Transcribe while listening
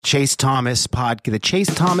Chase Thomas the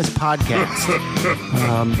Chase Thomas podcast.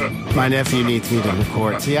 My nephew needs me to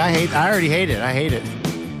record. See, I already hate it. I hate it.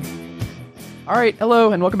 All right,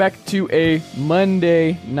 hello, and welcome back to a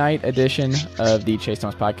Monday night edition of the Chase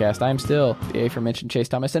Thomas podcast. I'm still the aforementioned Chase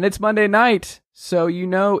Thomas, and it's Monday night, so you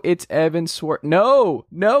know it's Evan Swartz. No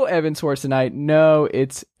Evan Swartz tonight. No,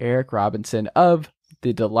 it's Eric Robinson of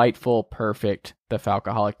the delightful, perfect,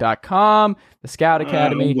 thefalcoholic.com, the Scout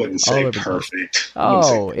Academy. I wouldn't say perfect.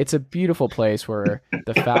 It's a beautiful place where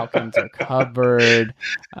the Falcons are covered.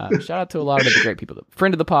 Shout out to a lot of the great people.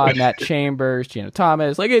 Friend of the pod, Matt Chambers, Gino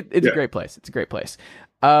Thomas. It's a great place. It's a great place.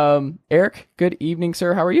 Eric, good evening,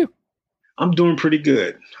 sir. How are you? I'm doing pretty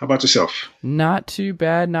good. How about yourself? Not too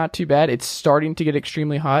bad, not too bad. It's starting to get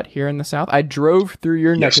extremely hot here in the South. I drove through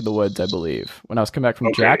your neck of the woods, I believe, when I was coming back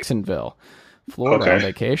from Jacksonville, Florida on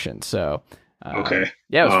vacation. So yeah,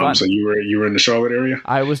 it was fun. So you were in the Charlotte area?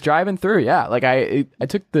 I was driving through, yeah. I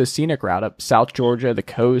took the scenic route up South Georgia, the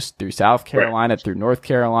coast, through South Carolina, through North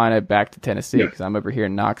Carolina, back to Tennessee, because I'm over here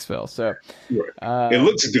in Knoxville. So it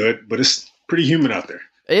looks good, but it's pretty humid out there.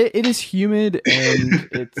 It is humid, and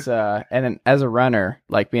it's and as a runner,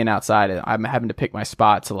 like being outside, I'm having to pick my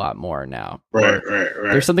spots a lot more now. Right.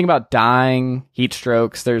 There's something about dying, heat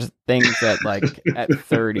strokes. There's things that like at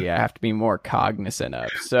 30 I have to be more cognizant of.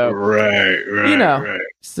 So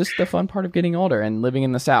it's just the fun part of getting older and living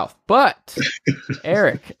in the South. But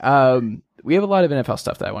Eric, we have a lot of NFL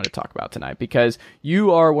stuff that I want to talk about tonight because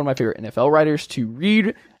you are one of my favorite NFL writers to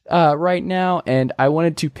read right now, and I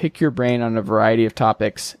wanted to pick your brain on a variety of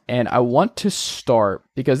topics. And I want to start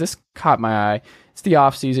because this caught my eye. It's the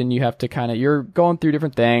off season. You have to you're going through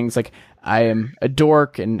different things. Like, I am a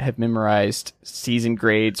dork and have memorized season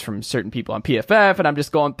grades from certain people on PFF, and I'm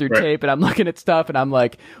just going through tape and I'm looking at stuff and I'm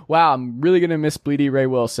like, wow, I'm really gonna miss Bleedy Ray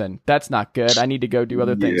Wilson. That's not good. I need to go do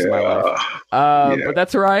other things in my life. But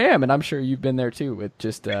that's where I am, and I'm sure you've been there too with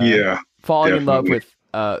just falling in love with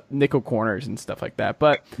nickel corners and stuff like that.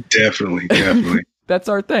 But definitely that's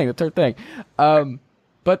our thing.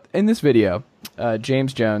 But in this video,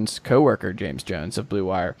 James Jones, co-worker James Jones of Blue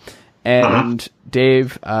Wire, and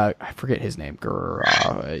Dave, I forget his name.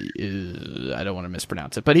 I don't want to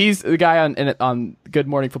mispronounce it, but he's the guy on Good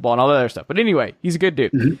Morning Football and all that other stuff. But anyway, he's a good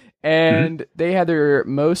dude. And they had their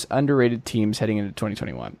most underrated teams heading into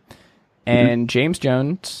 2021. And James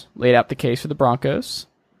Jones laid out the case for the Broncos,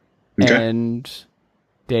 and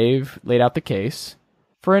Dave laid out the case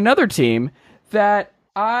for another team that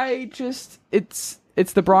it's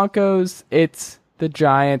the Broncos, it's the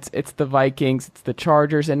Giants, it's the Vikings, it's the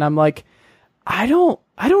Chargers, and I'm like, I don't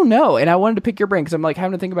know. And I wanted to pick your brain because I'm like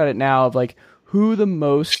having to think about it now of like who the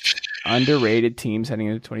most underrated teams heading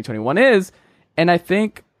into 2021 is. And I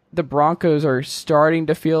think the Broncos are starting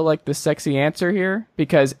to feel like the sexy answer here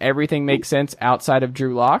because everything makes sense outside of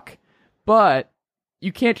Drew Lock. But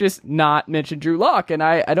you can't just not mention Drew Lock, and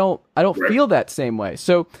I don't feel that same way.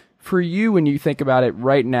 So for you, when you think about it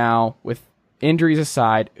right now, with injuries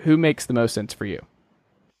aside, who makes the most sense for you?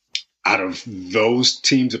 Out of those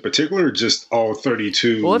teams in particular, or just all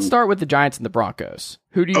 32? Well, let's start with the Giants and the Broncos.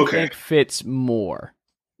 Who do you think fits more?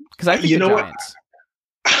 Because I think the Giants.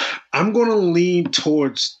 I'm going to lean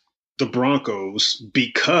towards the Broncos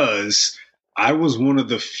because I was one of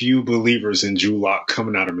the few believers in Drew Lock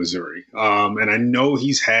coming out of Missouri. And I know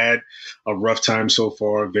he's had a rough time so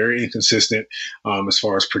far, very inconsistent as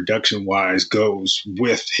far as production-wise goes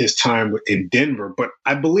with his time in Denver. But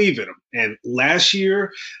I believe in him. And last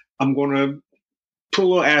year, I'm going to put a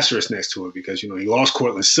little asterisk next to it because, he lost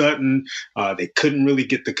Cortland Sutton. They couldn't really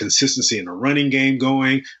get the consistency in the running game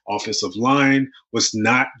going. Offensive line was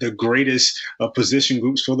not the greatest position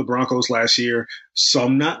groups for the Broncos last year. So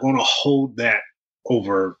I'm not going to hold that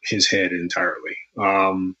over his head entirely.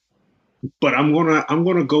 But I'm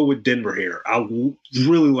gonna go with Denver here. I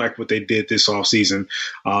really like what they did this offseason.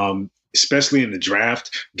 Especially in the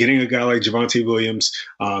draft, getting a guy like Javonte Williams,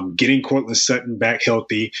 getting Cortland Sutton back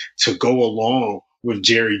healthy to go along with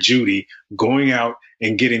Jerry Jeudy, going out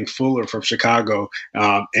and getting Fuller from Chicago,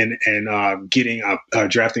 and getting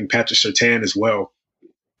drafting Patrick Surtain as well.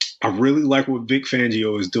 I really like what Vic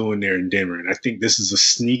Fangio is doing there in Denver, and I think this is a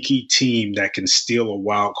sneaky team that can steal a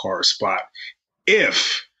wild card spot.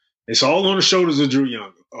 If it's all on the shoulders of Drew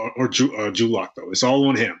Young or Drew Lock, though, it's all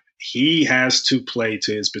on him. He has to play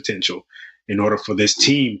to his potential in order for this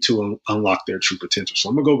team to unlock their true potential. So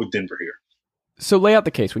I'm going to go with Denver here. So lay out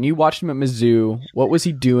the case. When you watched him at Mizzou, what was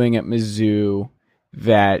he doing at Mizzou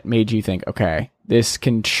that made you think, okay, this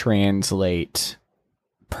can translate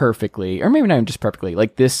perfectly, or maybe not even just perfectly,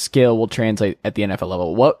 like this skill will translate at the NFL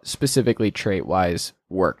level? What specifically trait-wise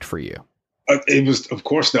worked for you? It was, of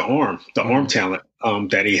course, the arm talent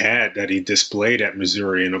that he displayed at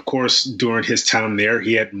Missouri. And of course, during his time there,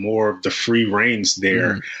 he had more of the free reins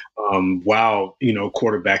there while,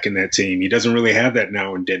 quarterbacking that team. He doesn't really have that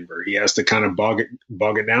now in Denver. He has to kind of bog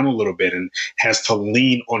it down a little bit and has to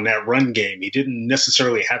lean on that run game. He didn't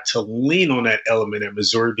necessarily have to lean on that element at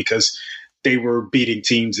Missouri because they were beating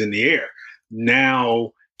teams in the air.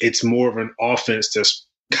 Now it's more of an offense that's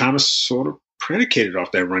kind of sort of predicated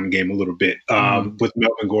off that run game a little bit with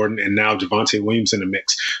Melvin Gordon and now Javonte Williams in the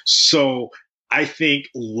mix. So I think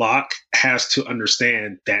Locke has to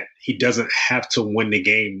understand that he doesn't have to win the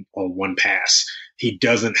game on one pass. He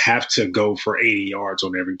doesn't have to go for 80 yards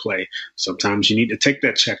on every play. Sometimes you need to take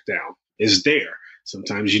that check down. It's there.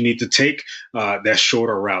 Sometimes you need to take that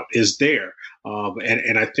shorter route. Is there.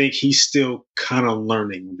 And I think he's still kind of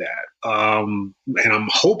learning that. And I'm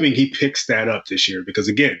hoping he picks that up this year because,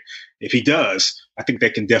 again, if he does, I think they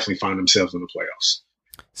can definitely find themselves in the playoffs.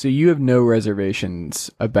 So you have no reservations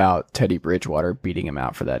about Teddy Bridgewater beating him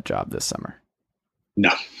out for that job this summer?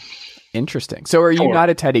 No. Interesting. So are you not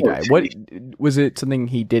a Teddy guy? What was it? Something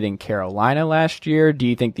he did in Carolina last year? Do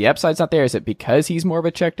you think the upside's not there? Is it because he's more of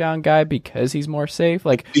a check down guy? Because he's more safe?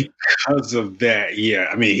 Because of that, yeah.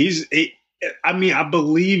 I mean, I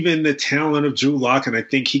believe in the talent of Drew Lock, and I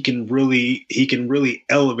think he can really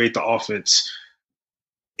elevate the offense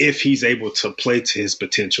if he's able to play to his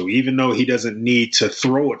potential, even though he doesn't need to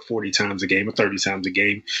throw it 40 times a game or 30 times a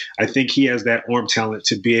game. I think he has that arm talent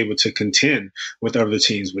to be able to contend with other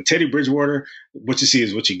teams. With Teddy Bridgewater, what you see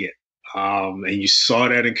is what you get. And you saw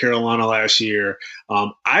that in Carolina last year.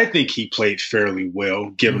 I think he played fairly well,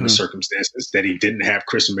 given the circumstances that he didn't have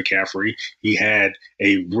Christian McCaffrey. He had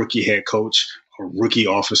a rookie head coach, a rookie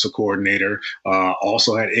offensive coordinator,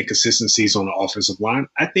 also had inconsistencies on the offensive line.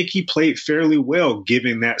 I think he played fairly well,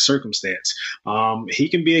 given that circumstance. He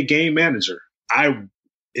can be a game manager.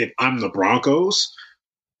 If I'm the Broncos,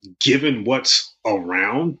 given what's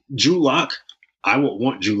around Drew Lock, I would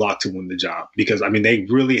want Drew Lock to win the job because, I mean, they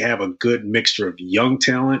really have a good mixture of young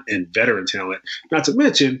talent and veteran talent. Not to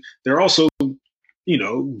mention, they're also,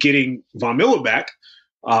 getting Von Miller back.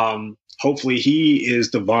 Hopefully he is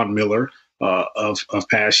the Von Miller of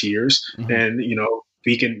past years. And,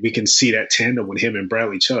 we can see that tandem with him and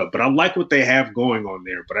Bradley Chubb. But I like what they have going on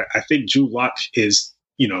there. But I think Drew Lock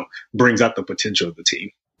brings out the potential of the team.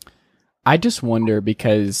 I just wonder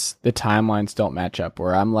because the timelines don't match up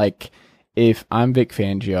where I'm like, if I'm Vic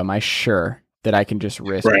Fangio, am I sure that I can just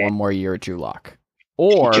risk one more year at Drew Lock?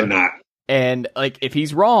 Or, and if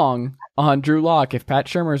he's wrong on Drew Lock, if Pat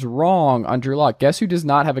Shurmur's wrong on Drew Lock, guess who does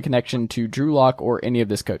not have a connection to Drew Lock or any of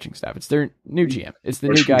this coaching staff? It's their new GM. It's the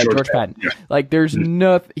new guy, George Patton. Yeah. There's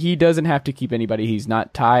nothing, he doesn't have to keep anybody. He's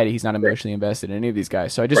not tied. He's not emotionally invested in any of these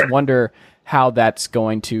guys. So I just wonder how that's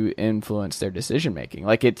going to influence their decision making.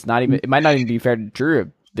 It might not even be fair to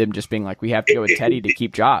Drew, them just being we have to go with Teddy to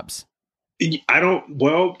keep jobs.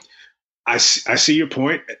 I see your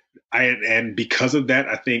point. And because of that,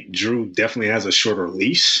 I think Drew definitely has a shorter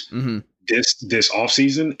leash this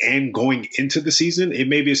offseason and going into the season. It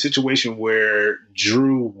may be a situation where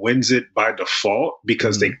Drew wins it by default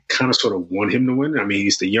because they kind of sort of want him to win. I mean,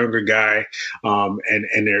 he's the younger guy,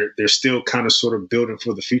 and they're still kind of sort of building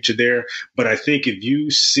for the future there. But I think if you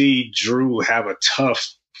see Drew have a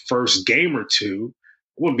tough first game or two,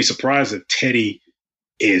 I wouldn't be surprised if Teddy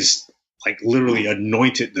is literally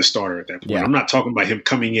anointed the starter at that point. Yeah. I'm not talking about him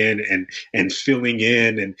coming in and filling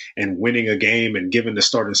in and winning a game and giving the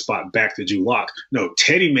starting spot back to Drew Lock. No,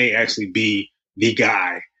 Teddy may actually be the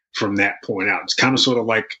guy from that point out. It's kind of sort of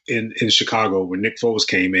like in Chicago when Nick Foles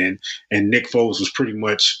came in and Nick Foles was pretty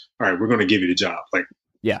much, all right, we're going to give you the job.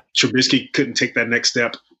 Trubisky couldn't take that next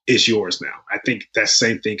step. It's yours now. I think that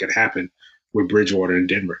same thing could happen with Bridgewater in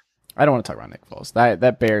Denver. I don't want to talk about Nick Foles.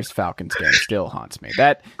 That Bears-Falcons game still haunts me.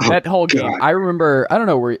 That whole game, God. I remember. I don't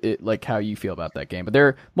know how you feel about that game, but there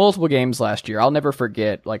are multiple games last year. I'll never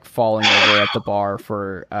forget falling over at the bar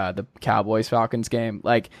for the Cowboys-Falcons game.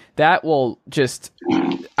 That will just.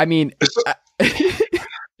 I mean. All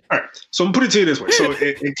right, so I'm going to put it to you this way. So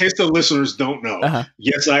in case the listeners don't know,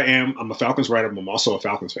 yes, I am. I'm a Falcons writer. I'm also a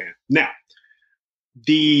Falcons fan. Now.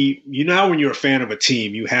 When you're a fan of a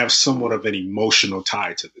team, you have somewhat of an emotional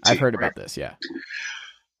tie to the team. I've heard about this, yeah.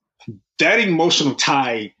 That emotional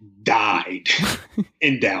tie died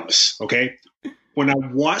in Dallas, okay? When I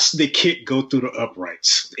watched the kick go through the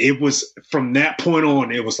uprights, it was from that point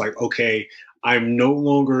on, it was okay, I'm no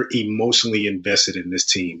longer emotionally invested in this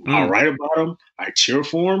team. I'll write about them. I cheer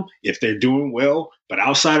for them if they're doing well. But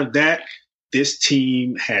outside of that, this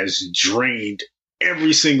team has drained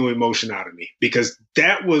every single emotion out of me because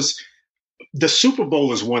that was the Super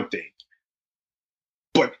Bowl is one thing.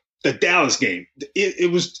 the Dallas game.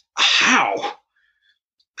 It was how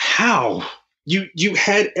you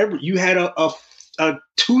had a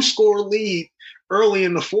 2-score lead early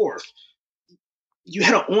in the fourth. You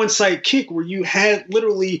had an onside kick where you had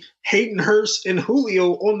literally Hayden Hurst and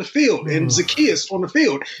Julio on the field and Zacchaeus on the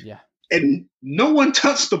field. Yeah. And no one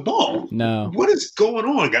touched the ball. No. What is going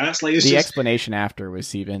on, guys? Like, the explanation after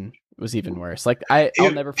was even worse. Like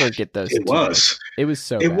I'll never forget those. It was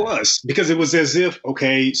so bad. It was because it was as if,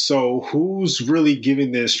 okay, so who's really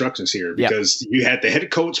giving the instructions here? Because you had the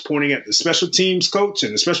head coach pointing at the special teams coach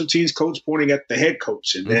and the special teams coach pointing at the head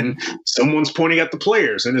coach. And then someone's pointing at the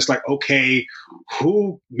players. And it's like, okay,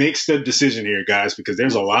 who makes the decision here, guys? Because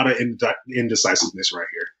there's a lot of indecisiveness right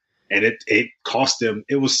here. And it cost them.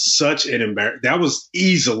 It was such an embarrassment. That was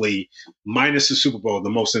easily, minus the Super Bowl, the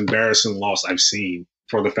most embarrassing loss I've seen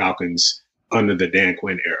for the Falcons under the Dan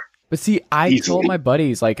Quinn era. But see, I told my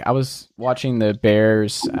buddies, like, I was watching the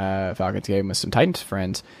Bears Falcons game with some Titans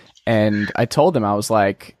friends, and I told them, I was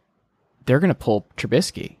like, they're going to pull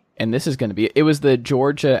Trubisky. And this is going to be, it was the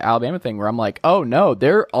Georgia-Alabama thing where I'm like, oh no,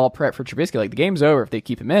 they're all prepped for Trubisky. Like, the game's over if they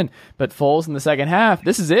keep him in. But Foles in the second half,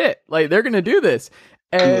 this is it. Like, they're going to do this.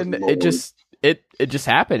 And it just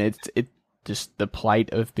happened. It's just the plight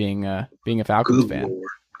of being a Falcons fan. Lord.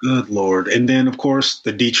 Good Lord. And then, of course,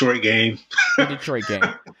 the Detroit game.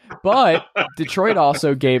 But Detroit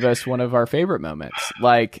also gave us one of our favorite moments,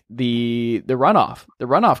 like the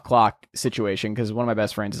runoff clock situation, because one of my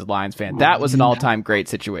best friends is a Lions fan. That was an all-time great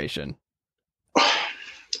situation.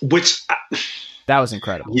 That was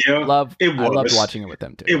incredible. Yeah, I loved watching it with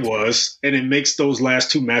them too. It was. And it makes those last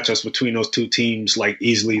two matchups between those two teams like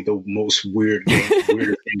easily the most weirdest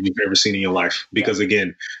game you've ever seen in your life. Because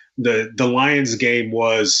again, the Lions game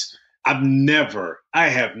was I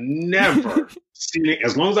have never seen it,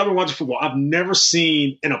 as long as I've been watching football, I've never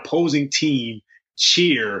seen an opposing team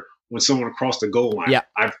cheer when someone crossed the goal line. Yeah.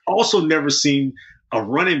 I've also never seen a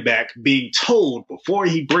running back being told before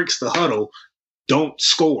he breaks the huddle, don't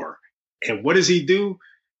score. And what does he do?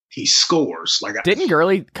 He scores. Like, didn't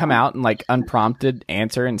Gurley come out and like unprompted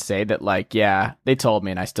answer and say that, like, yeah, they told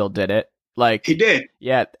me and I still did it? Like, he did.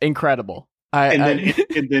 Yeah, incredible. And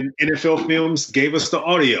then NFL Films gave us the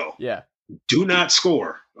audio. Yeah. Do not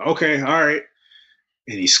score. Okay, all right.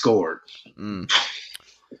 And he scored.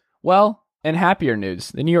 Well, and happier news,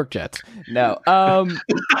 the New York Jets. No.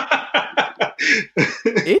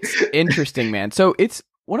 It's interesting, man. So it's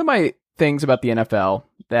one of my things about the NFL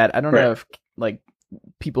that I don't know if like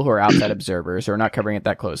people who are outside observers or not covering it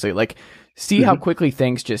that closely, like see how quickly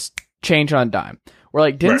things just change on a dime. Where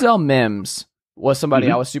like Denzel Mims was somebody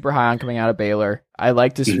I was super high on coming out of Baylor. I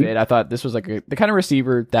liked his fit. I thought this was like the kind of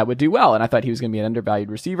receiver that would do well. And I thought he was going to be an undervalued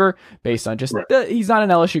receiver based on just, he's not an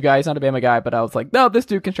LSU guy. He's not a Bama guy, but I was like, no, this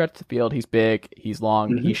dude can stretch the field. He's big. He's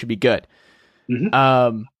long. He should be good.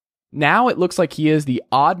 Now it looks like he is the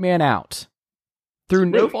odd man out through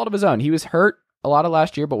no fault of his own. He was hurt a lot of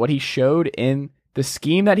last year, but what he showed in the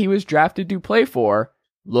scheme that he was drafted to play for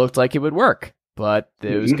looked like it would work. But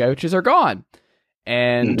those coaches are gone.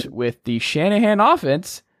 And with the Shanahan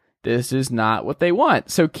offense, this is not what they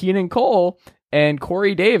want. So Keenan Cole and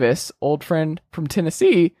Corey Davis, old friend from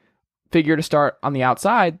Tennessee, figure to start on the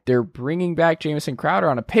outside. They're bringing back Jamison Crowder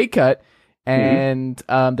on a pay cut. And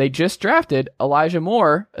they just drafted Elijah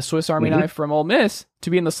Moore, a Swiss Army knife from Ole Miss, to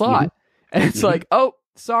be in the slot. And it's like, oh,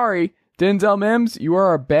 sorry, Denzel Mims, you are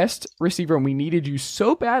our best receiver, and we needed you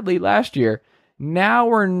so badly last year. Now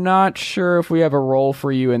we're not sure if we have a role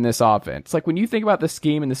for you in this offense. Like, when you think about the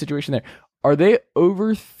scheme and the situation there, are they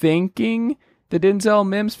overthinking the Denzel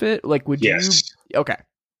Mims fit? Like, would you? Okay.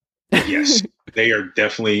 Yes, they are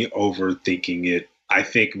definitely overthinking it. I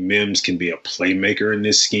think Mims can be a playmaker in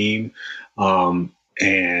this scheme.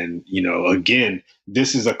 And, you know, again,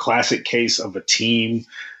 this is a classic case of a team,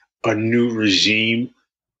 a new regime,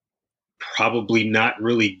 probably not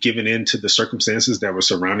really giving in to the circumstances that were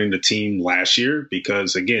surrounding the team last year.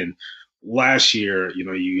 Because, again, last year, you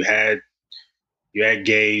know, you had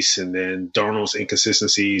Gase and then Darnold's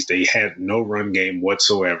inconsistencies. They had no run game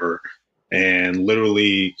whatsoever. And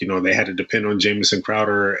literally, you know, they had to depend on Jamison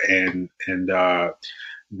Crowder and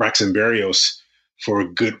Braxton Berrios for a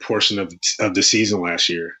good portion of the season last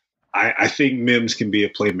year. I think Mims can be a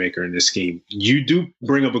playmaker in this scheme. You do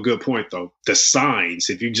bring up a good point, though. The signs,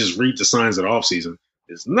 if you just read the signs of the offseason,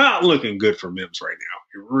 it's not looking good for Mims right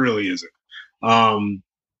now. It really isn't.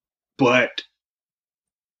 But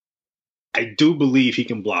I do believe he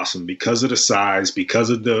can blossom because of the size, because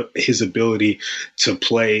of his ability to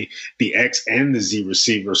play the X and the Z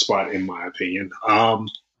receiver spot, in my opinion.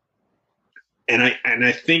 And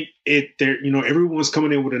I think everyone's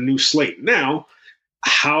coming in with a new slate. Now,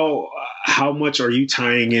 how much are you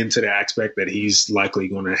tying into the aspect that he's likely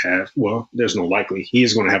going to have? Well, there's no likely. He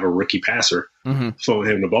is going to have a rookie passer throwing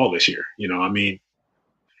him the ball this year. I mean,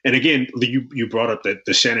 and again, you brought up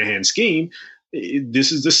the Shanahan scheme.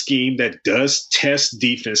 This is the scheme that does test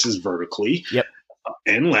defenses vertically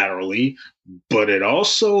and laterally, but it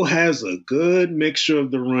also has a good mixture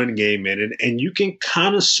of the run game in it. And you can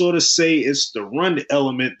kind of sort of say it's the run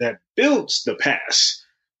element that builds the pass.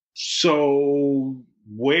 So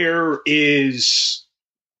where's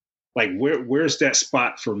that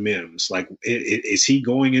spot for Mims? Like, is he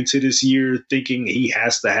going into this year thinking he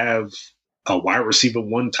has to have a wide receiver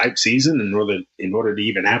one type season in order to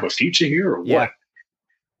even have a future here, or what?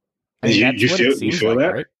 I mean, you feel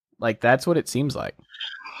that? Right? Like, that's what it seems like.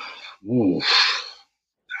 Ooh.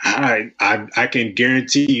 I can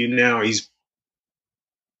guarantee you now he's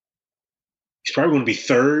probably going to be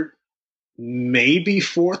third, maybe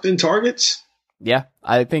fourth in targets. Yeah,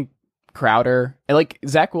 I think Crowder, like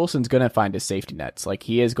Zach Wilson's going to find his safety nets. Like,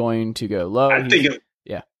 he is going to go low. I think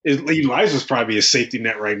Elijah's probably a safety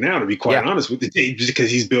net right now, to be quite honest with you, just because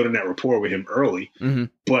he's building that rapport with him early.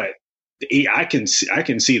 But I can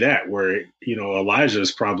see that where, Elijah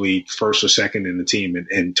is probably first or second in the team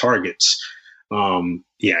in targets.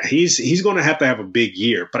 He's going to have a big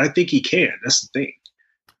year, but I think he can. That's the thing.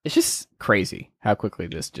 It's just crazy how quickly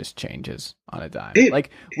this just changes on a dime.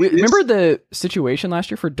 Remember the situation last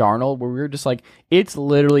year for Darnold where we were just like, it's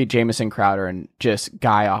literally Jamison Crowder and just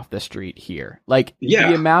guy off the street here.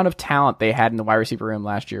 The amount of talent they had in the wide receiver room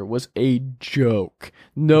last year was a joke.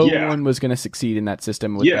 No one was going to succeed in that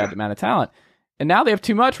system with that amount of talent. And now they have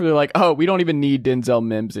too much where they're like, oh, we don't even need Denzel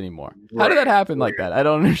Mims anymore. Right. How did that happen like that? I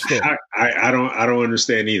don't understand. I don't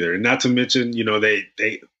understand either. And not to mention,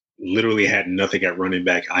 they literally had nothing at running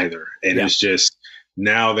back either. And it's just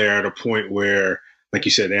now they're at a point where, like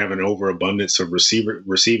you said, they have an overabundance of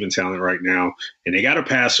receiving talent right now. And they got a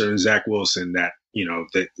passer in Zach Wilson that,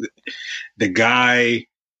 the guy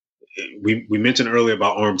we mentioned earlier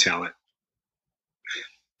about arm talent.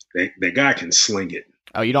 That guy can sling it.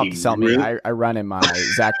 Oh, you don't have to tell me. I run in my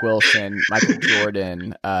Zach Wilson, Michael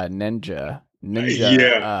Jordan, Ninja.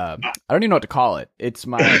 I don't even know what to call it. It's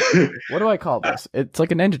my what do I call this? It's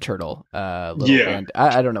like a Ninja Turtle band.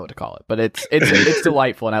 I don't know what to call it, but it's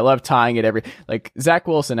delightful, and I love tying it like Zach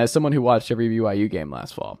Wilson, as someone who watched every BYU game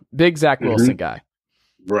last fall. Big Zach Wilson guy.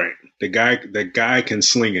 Right. The guy can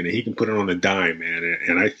sling it, and he can put it on a dime, man.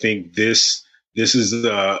 And I think this is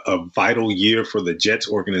a vital year for the Jets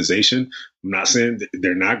organization. I'm not saying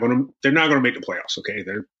they're not going to make the playoffs. Okay,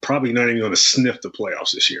 they're probably not even going to sniff the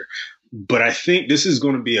playoffs this year. But I think this is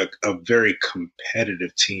going to be a very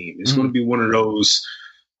competitive team. It's going to be one of those.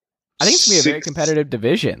 I think it's going to be a very competitive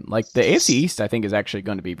division. Like the AFC East, I think is actually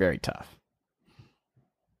going to be very tough.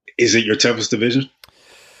 Is it your toughest division?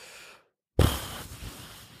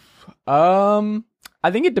 I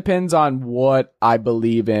think it depends on what I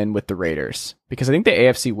believe in with the Raiders, because I think the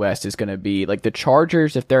AFC West is going to be like the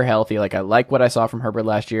Chargers if they're healthy. Like, I like what I saw from Herbert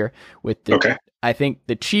last year with I think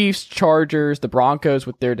the Chiefs, Chargers, the Broncos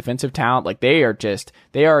with their defensive talent, like they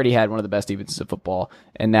already had one of the best defenses of football,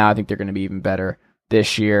 and now I think they're going to be even better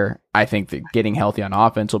this year. I think that getting healthy on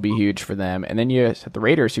offense will be huge for them. And then you have the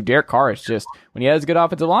Raiders, who Derek Carr is just, when he has a good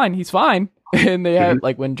offensive line, he's fine. And they have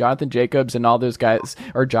like when Jonathan Jacobs and all those guys,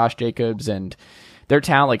 or Josh Jacobs and their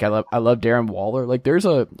talent, like I love Darren Waller. Like there's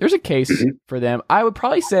a case for them. I would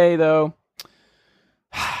probably say though,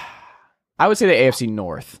 I would say the AFC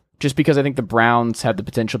North, just because I think the Browns have the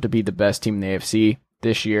potential to be the best team in the AFC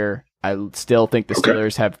this year. I still think the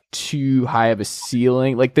Steelers have too high of a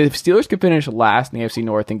ceiling. Like the Steelers could finish last in the AFC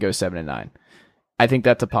North and go 7-9. I think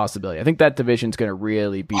that's a possibility. I think that division's going to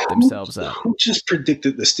really beat themselves up. Who just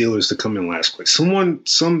predicted the Steelers to come in last place?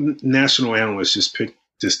 Some national analyst just picked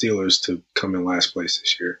the Steelers to come in last place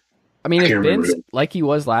this year. I mean, if Ben's like he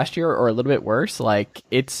was last year or a little bit worse, like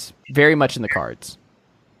it's very much in the cards.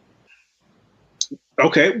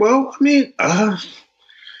 Okay, well, I mean,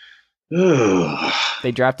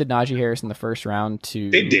 they drafted Najee Harris in the first round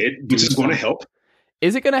to. They did, which is going to help.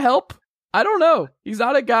 Is it going to help? I don't know. He's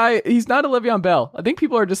not a guy. He's not a Le'Veon Bell. I think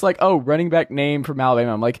people are just like, oh, running back name from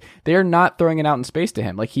Alabama. I'm like, they are not throwing it out in space to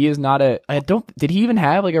him. Like he is not a. Did he even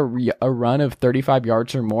have like a run of 35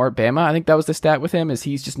 yards or more at Bama? I think that was the stat with him. Is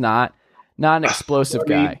he's just not an explosive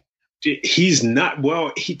guy. He's not.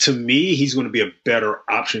 Well, to me, he's going to be a better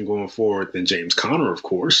option going forward than James Conner, of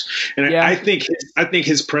course. And yeah. I think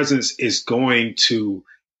his presence is going to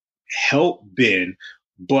help Ben,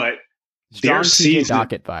 but. John T.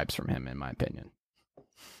 Dockett vibes from him, in my opinion.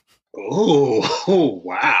 Oh,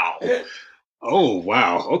 wow. Oh,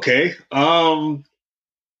 wow. Okay.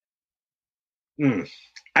 mm,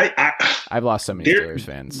 I've lost so many Steelers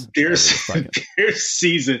fans. Their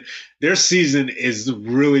season is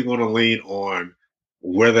really going to lean on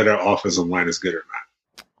whether their offensive line is good or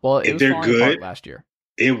not. Well, it was falling apart last year.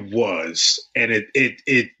 It was, and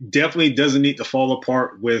it definitely doesn't need to fall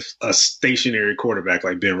apart with a stationary quarterback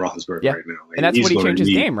like Ben Roethlisberger right now. And that's what he changed his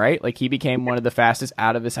game, right? Like he became one of the fastest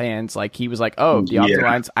out of his hands. Like he was like, oh, the offensive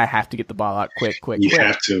lines, I have to get the ball out quick. You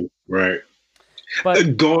have to, right?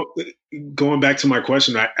 But going back to my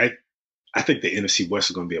question, I think the NFC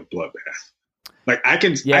West is going to be a bloodbath. Like I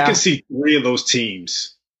can see 3 of those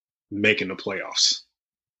teams making the playoffs.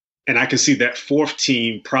 And I can see that 4th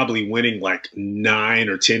team probably winning like 9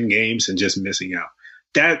 or 10 games and just missing out.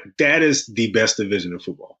 That is the best division of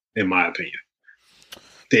football, in my opinion.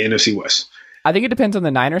 The NFC West. I think it depends on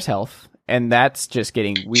the Niners' health, and that's just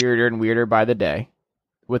getting weirder and weirder by the day.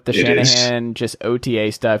 With the Shanahan just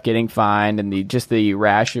OTA stuff getting fined and the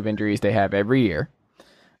rash of injuries they have every year.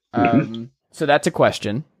 So that's a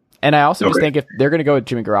question. And I also just think if they're going to go with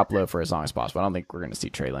Jimmy Garoppolo for as long as possible, I don't think we're going to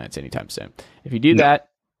see Trey Lance anytime soon. If you do that,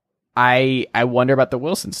 I wonder about the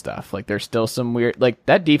Wilson stuff. Like there's still some weird, like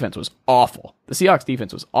that defense was awful. The Seahawks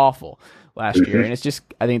defense was awful last year. And it's just,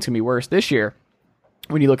 I think it's going to be worse this year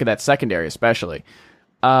when you look at that secondary, especially.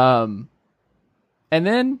 And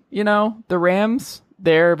then, the Rams,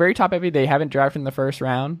 they're very top heavy. They haven't drafted in the first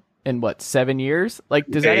round in 7 years? Like,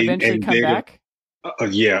 does that eventually come back?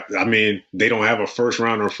 Yeah. I mean, they don't have a first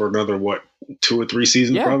rounder for another, 2 or 3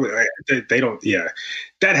 seasons, probably. They don't. Yeah.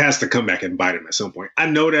 That has to come back and bite them at some point. I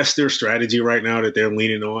know that's their strategy right now that they're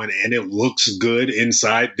leaning on, and it looks good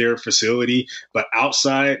inside their facility, but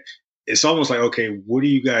outside, it's almost like, okay, what are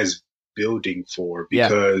you guys building for?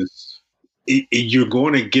 Because you're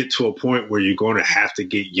going to get to a point where you're going to have to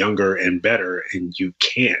get younger and better, and you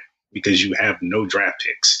can't because you have no draft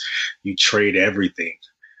picks. You trade everything.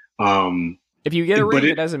 If you get a ring,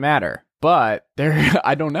 it doesn't matter. But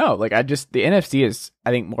I don't know. Like the NFC is,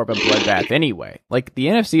 I think, more of a bloodbath anyway. Like the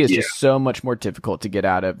NFC is just so much more difficult to get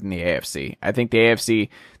out of than the AFC. I think the AFC,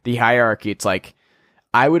 the hierarchy, it's like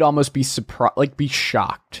I would almost be surprised, be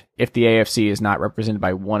shocked if the AFC is not represented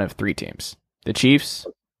by one of 3 teams: the Chiefs,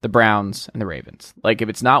 the Browns, and the Ravens. Like if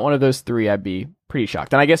it's not one of those 3, I'd be pretty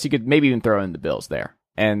shocked. And I guess you could maybe even throw in the Bills there,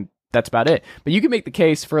 and that's about it. But you can make the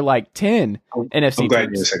case for 10 NFC I'm glad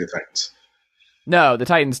teams. you said the Titans. No, the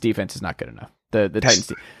Titans defense is not good enough. The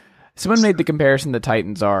Titans. Someone made the comparison. The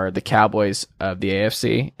Titans are the Cowboys of the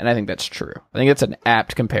AFC, and I think that's true. I think it's an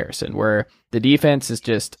apt comparison where the defense is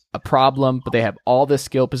just a problem, but they have all this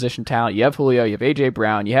skill position talent. You have Julio, you have AJ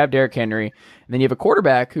Brown, you have Derrick Henry, and then you have a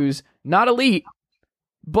quarterback who's not elite,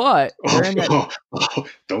 but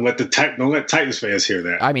don't let Titans fans hear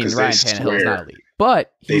that. I mean, Ryan Tannehill is not elite,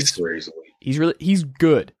 but he's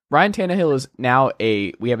good. Ryan Tannehill is now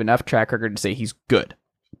we have enough track record to say he's good.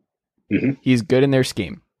 Mm-hmm. He's good in their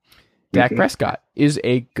scheme. Dak Prescott is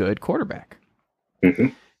a good quarterback. Mm-hmm.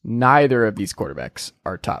 Neither of these quarterbacks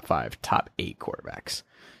are top 5, top 8 quarterbacks.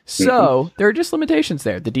 So there are just limitations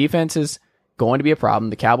there. The defense is going to be a problem.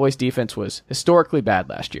 The Cowboys defense was historically bad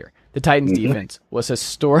last year. The Titans defense was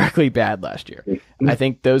historically bad last year. I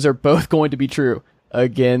think those are both going to be true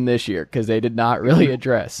again this year because they did not really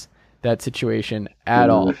address that situation at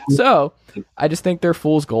all. So I just think they're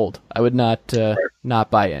fool's gold. I would not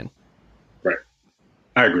buy in. Right.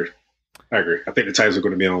 I agree. I think the Titans are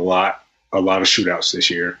going to be in a lot of shootouts this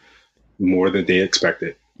year, more than they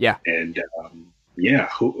expected. Yeah. And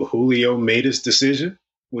Julio made his decision,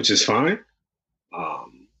 which is fine.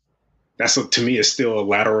 To me, is still a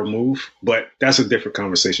lateral move, but that's a different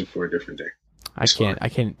conversation for a different day. I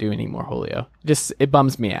can't do any more Julio. It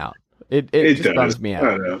bums me out. It just bums me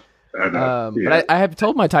out. I know. But I have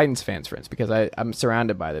told my Titans fans friends because I'm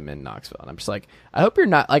surrounded by them in Knoxville, and I'm just like, I hope you're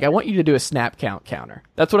not I want you to do a snap count counter.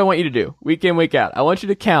 That's what I want you to do, week in, week out. I want you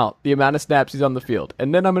to count the amount of snaps he's on the field,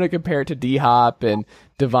 and then I'm going to compare it to D Hop and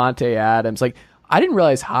Devontae Adams. Like I didn't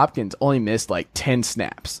realize Hopkins only missed 10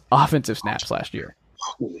 snaps, offensive snaps last year.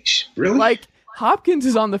 Holy shit! Really? Like Hopkins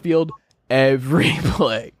is on the field every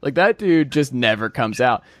play. Like that dude just never comes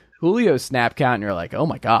out. Julio's snap count, and you're like, oh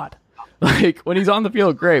my god. Like when he's on the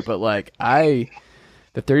field, great, but the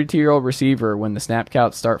 32-year-old receiver, when the snap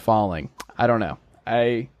counts start falling, I don't know.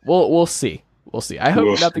 We'll see. We'll see. I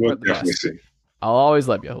hope nothing but the best. See. I'll always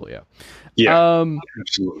love you, Julio. Yeah,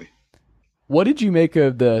 absolutely. What did you make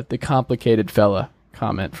of the complicated fella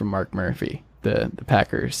comment from Mark Murphy, the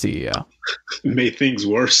Packers CEO? Made things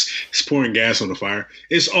worse. He's pouring gas on the fire.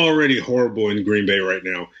 It's already horrible in Green Bay right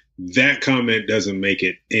now. That comment doesn't make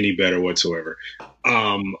it any better whatsoever.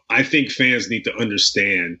 I think fans need to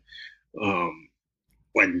understand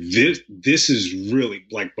like this is really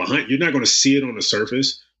like behind. You're not going to see it on the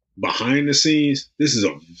surface. Behind the scenes, this is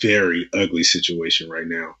a very ugly situation right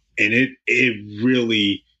now, and it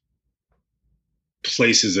really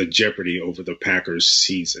places a jeopardy over the Packers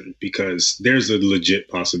season, because there's a legit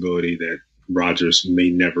possibility that Rodgers may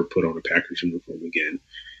never put on a Packers uniform again.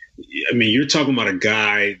 I mean, you're talking about a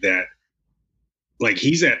guy that, like,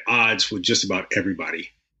 he's at odds with just about everybody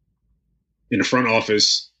in the front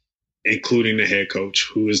office, including the head coach,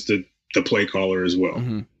 who is the play caller as well.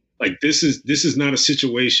 Mm-hmm. Like, this is not a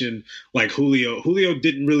situation like Julio. Julio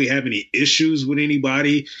didn't really have any issues with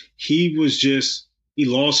anybody. He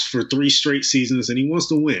lost for 3 straight seasons and he wants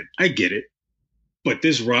to win. I get it. But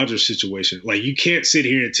this Rodgers situation, like, you can't sit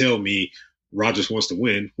here and tell me Rodgers wants to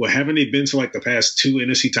win. Well, haven't they been to like the past 2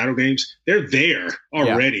 NFC title games? They're there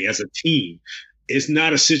already as a team. It's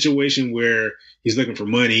not a situation where he's looking for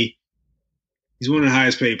money. He's one of the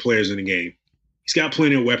highest paid players in the game. He's got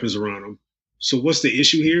plenty of weapons around him. So what's the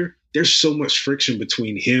issue here? There's so much friction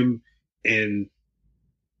between him and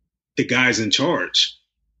the guys in charge,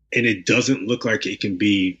 and it doesn't look like it can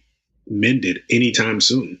be mended anytime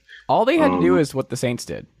soon. All they had to do is what the Saints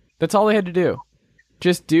did. That's all they had to do.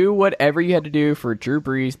 Just do whatever you had to do for Drew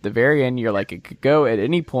Brees. At the very end, you're like, it could go at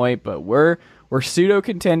any point, but we're pseudo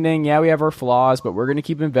contending. Yeah, we have our flaws, but we're going to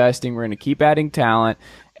keep investing. We're going to keep adding talent,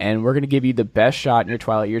 and we're going to give you the best shot in your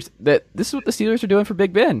twilight years. This is what the Steelers are doing for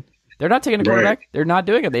Big Ben. They're not taking a quarterback. Right. They're not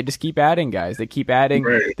doing it. They just keep adding guys. They keep adding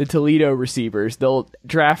the Toledo receivers. They'll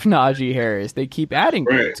draft Najee Harris. They keep adding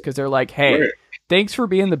dudes because they're like, hey, thanks for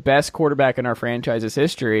being the best quarterback in our franchise's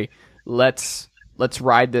history. Let's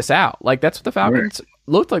ride this out. Like, that's what the Falcons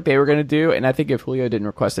looked like they were going to do. And I think if Julio didn't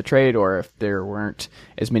request a trade, or if there weren't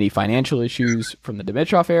as many financial issues from the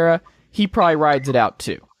Dimitroff era, he probably rides it out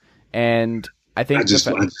too. And I think I just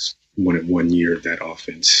wanted 1 year of that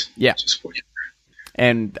offense. Yeah. Just 1 year.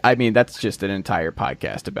 And I mean, that's just an entire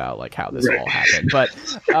podcast about like how this all happened. But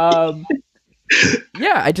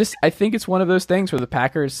yeah, I think it's one of those things where the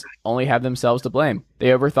Packers only have themselves to blame. They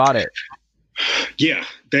overthought it. Yeah,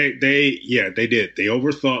 they did. They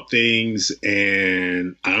overthought things,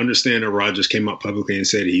 and I understand that Rodgers came out publicly and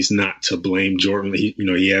said he's not to blame. Jordan,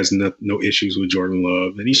 he has no issues with Jordan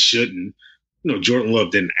Love, and he shouldn't. Jordan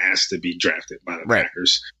Love didn't ask to be drafted by the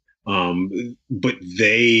Packers. But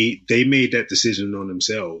they made that decision on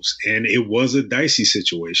themselves, and it was a dicey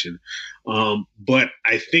situation. But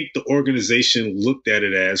I think the organization looked at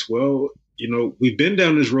it as, well, we've been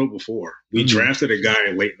down this road before. We drafted a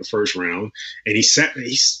guy late in the first round, and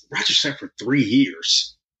Rodgers sat for 3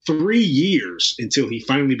 years. 3 years until he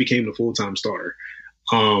finally became the full-time starter.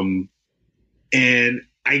 And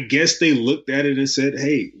I guess they looked at it and said,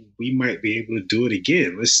 hey, we might be able to do it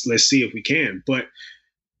again. Let's see if we can. But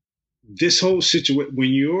this whole situation, when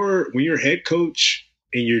your head coach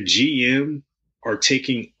and your GM are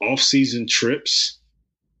taking off-season trips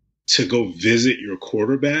to go visit your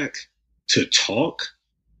quarterback to talk,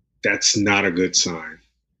 that's not a good sign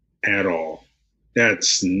at all.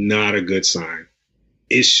 That's not a good sign.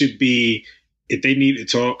 It should be, if they need to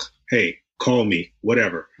talk, hey, call me,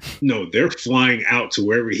 whatever. No, they're flying out to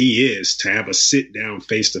wherever he is to have a sit down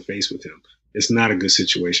face to face with him. It's not a good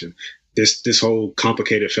situation. This whole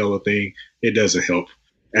complicated fella thing, it doesn't help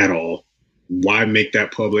at all. Why make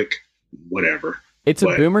that public? Whatever. It's a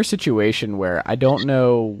boomer situation where I don't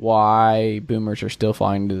know why boomers are still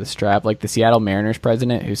falling into the trap. Like the Seattle Mariners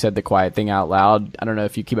president who said the quiet thing out loud. I don't know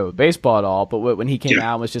if you keep up with baseball at all, but when he came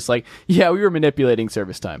out and was just like, yeah, we were manipulating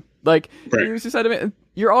service time. Like, he was just adamant,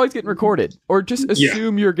 you're always getting recorded, or just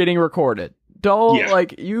assume you're getting recorded. Don't,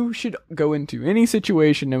 like, you should go into any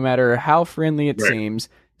situation, no matter how friendly it seems,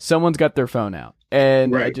 someone's got their phone out.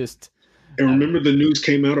 And I just... And remember the news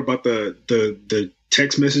came out about the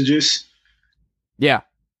text messages? Yeah.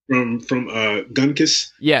 From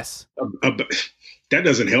Gunkiss? Yes. That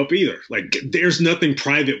doesn't help either. Like, there's nothing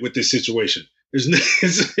private with this situation. There's no,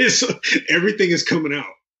 everything is coming out.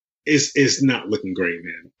 It's not looking great,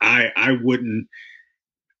 man. I wouldn't.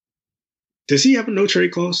 Does he have a no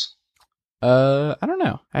trade clause? I don't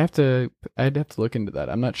know. I'd have to look into that.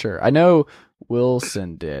 I'm not sure. I know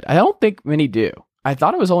Wilson did. I don't think many do. I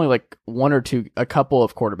thought it was only like one or two. A couple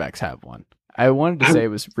of quarterbacks have one. I wanted to say it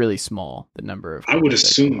was really small, the number of. I would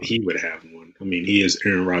assume he would have one. I mean, he is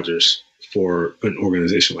Aaron Rodgers for an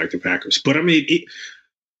organization like the Packers. But I mean,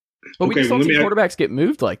 but we just don't see quarterbacks get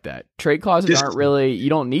moved like that. Trade clauses aren't really, you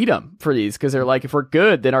don't need them for these, because they're like, if we're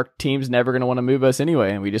good, then our team's never going to want to move us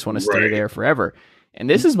anyway, and we just want to stay there forever. And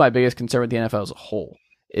this is my biggest concern with the NFL as a whole,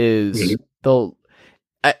 is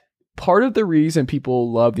part of the reason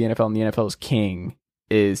people love the NFL and the NFL is king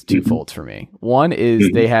is twofold for me. One is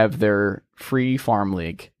they have their free farm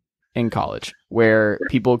league in college where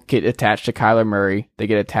people get attached to Kyler Murray. They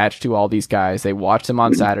get attached to all these guys. They watch them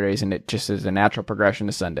on Saturdays, and it just is a natural progression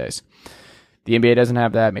to Sundays. The NBA doesn't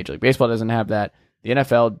have that. Major League Baseball doesn't have that. The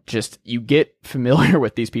NFL just, you get familiar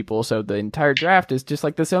with these people. So the entire draft is just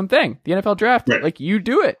like the same thing. The NFL draft, like you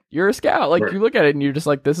do it. You're a scout. Like you look at it and you're just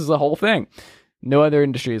like, this is a whole thing. No other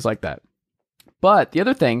industry is like that. But the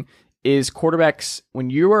other thing is quarterbacks,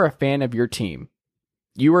 when you are a fan of your team,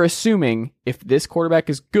 you are assuming if this quarterback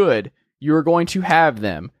is good, you are going to have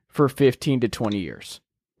them for 15 to 20 years.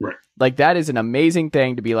 Right. Like that is an amazing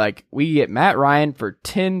thing to be like, we get Matt Ryan for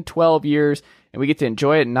 10, 12 years and we get to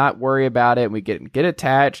enjoy it and not worry about it. And we get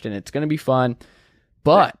attached and it's going to be fun.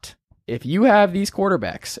 But if you have these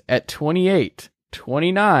quarterbacks at 28,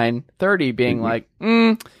 29, 30 being like,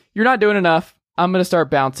 you're not doing enough, I'm going to start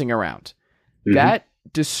bouncing around. That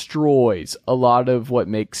destroys a lot of what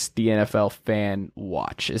makes the NFL fan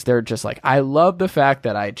watch. Is they're just like, I love the fact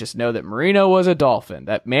that I just know that Marino was a Dolphin,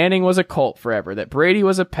 that Manning was a Colt forever, that Brady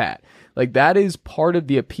was a Pat. Like that is part of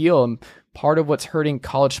the appeal, and part of what's hurting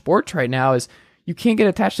college sports right now is you can't get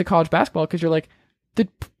attached to college basketball because you're like,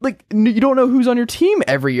 you don't know who's on your team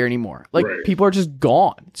every year anymore. Like people are just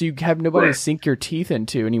gone. So you have nobody to sink your teeth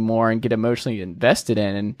into anymore and get emotionally invested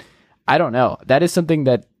in. And I don't know. That is something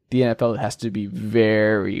that the NFL has to be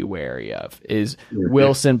very wary of, is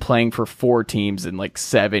Wilson playing for 4 teams in like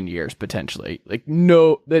 7 years potentially. Like,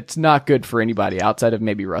 no, that's not good for anybody outside of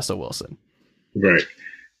maybe Russell Wilson. Right.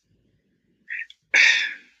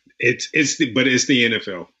 It's the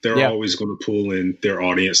NFL. They're always going to pull in their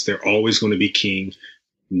audience. They're always going to be king.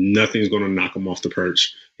 Nothing's going to knock them off the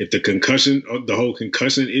perch. If the whole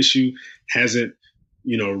concussion issue hasn't,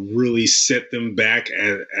 really set them back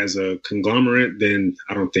as a conglomerate, then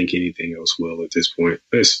I don't think anything else will at this point.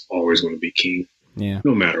 It's always going to be king. Yeah.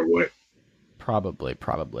 No matter what. Probably.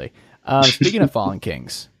 Speaking of fallen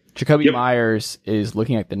kings, Jacoby Myers is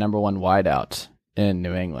looking like the number 1 wideout in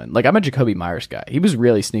New England. Like, I'm a Jacoby Myers guy. He was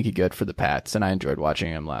really sneaky good for the Pats, and I enjoyed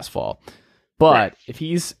watching him last fall. But if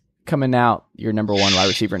he's coming out your number 1 wide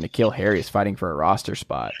receiver and N'Keal Harry is fighting for a roster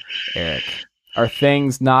spot, Eric, are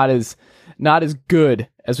things not as good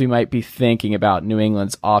as we might be thinking about New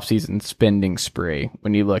England's offseason spending spree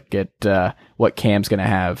when you look at what Cam's going to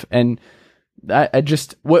have? And I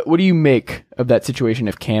just, what do you make of that situation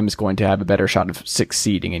if Cam is going to have a better shot of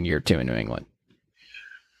succeeding in year 2 in New England?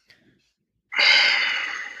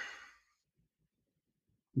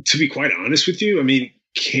 To be quite honest with you, I mean,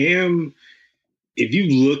 Cam, if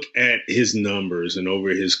you look at his numbers and over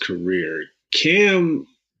his career, Cam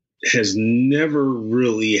has never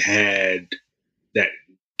really had that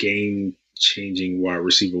game-changing wide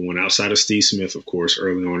receiver one outside of Steve Smith, of course,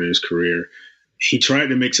 early on in his career. He tried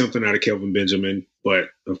to make something out of Kelvin Benjamin, but,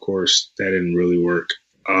 of course, that didn't really work.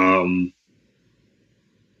 I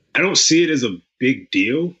don't see it as a big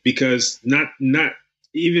deal because not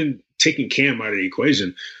even taking Cam out of the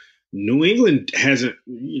equation, New England hasn't,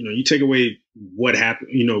 you take away what happened,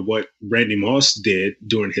 what Randy Moss did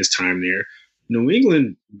during his time there. New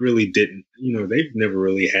England really didn't, they've never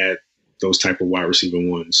really had those type of wide receiver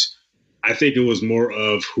ones. I think it was more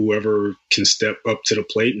of whoever can step up to the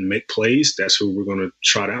plate and make plays. That's who we're going to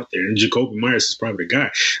trot out there. And Jacoby Myers is probably the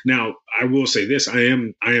guy. Now, I will say this. I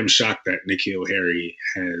am shocked that N'Keal Harry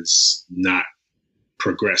has not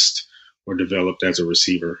progressed or developed as a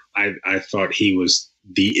receiver. I thought he was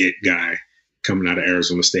the it guy coming out of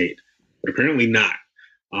Arizona State, but apparently not.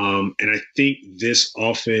 And I think this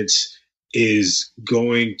offense is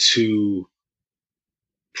going to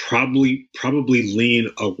probably lean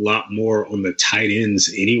a lot more on the tight ends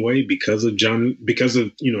anyway because of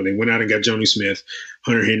they went out and got Johnny Smith,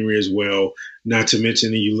 Hunter Henry as well. Not to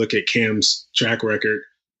mention that you look at Cam's track record,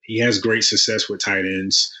 he has great success with tight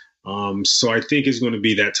ends. So I think it's going to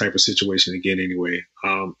be that type of situation again anyway.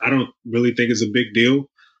 I don't really think it's a big deal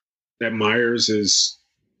that Myers is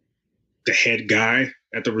the head guy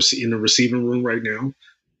in the receiving room right now.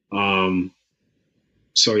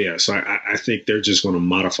 So I think they're just going to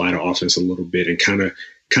modify the offense a little bit and kind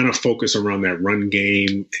of focus around that run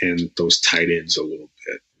game and those tight ends a little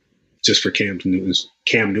bit, just for Cam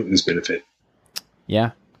Newton's benefit.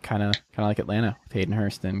 Yeah, kind of like Atlanta with Hayden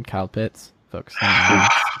Hurst and Kyle Pitts. Focus on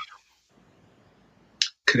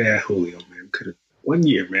could have had Julio, man. Could have 1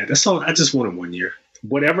 year, man. That's all. I just wanted 1 year.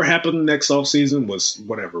 Whatever happened next offseason was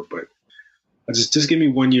whatever, but I just give me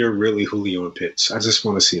 1 year really Julio and Pitts. I just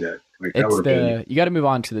want to see that. Like, that you got to move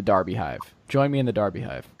on to the Darby Hive. Join me in the Darby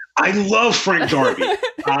Hive. I love Frank Darby.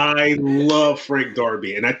 I love Frank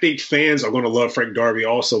Darby. And I think fans are going to love Frank Darby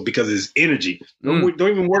also because of his energy. Don't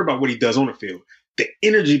even worry about what he does on the field. The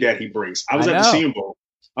energy that he brings. I was at the Senior Bowl.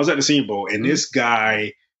 I was at the Senior Bowl, and this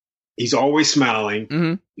guy, he's always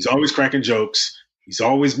smiling. He's always cracking jokes. He's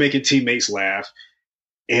always making teammates laugh.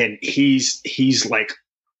 And he's like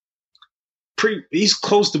he's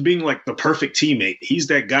close to being like the perfect teammate. He's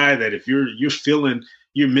that guy that if you're feeling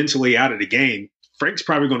you're mentally out of the game, Frank's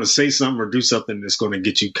probably going to say something or do something that's going to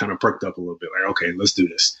get you kind of perked up a little bit. Like, okay, let's do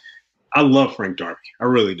this. I love Frank Darby. I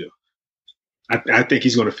really do. I think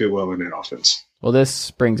he's going to fit well in that offense. Well,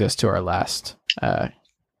 this brings us to our last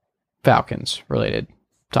Falcons related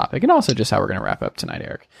topic, and also just how we're going to wrap up tonight,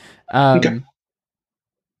 Eric. Okay.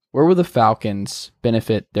 Where will the Falcons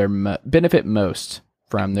benefit most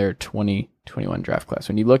from their 2021 draft class?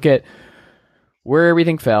 When you look at where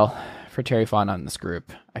everything fell for Terry Fontenot in this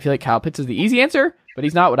group, I feel like Kyle Pitts is the easy answer, but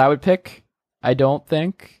he's not what I would pick. I don't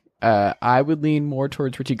think. I would lean more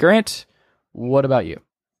towards Richie Grant. What about you?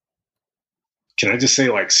 Can I just say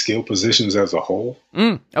like skill positions as a whole?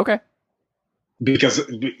 Okay. Because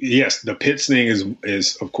yes, the Pitts thing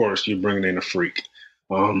is of course you're bringing in a freak.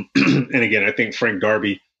 And again, I think Frank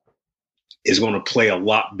Darby is going to play a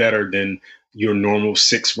lot better than your normal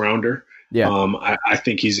 6th rounder. Yeah. I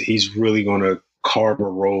think he's really going to carve a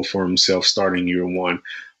role for himself starting year 1.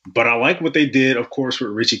 But I like what they did, of course, with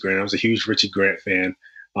Richie Grant. I was a huge Richie Grant fan.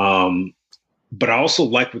 But I also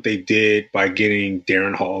like what they did by getting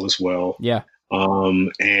Darren Hall as well. Yeah.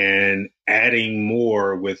 And adding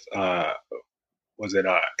more with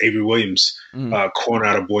Avery Williams, corner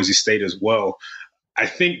out of Boise State as well. I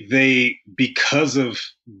think because of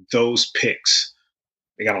those picks,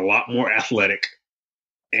 they got a lot more athletic,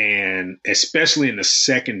 and especially in the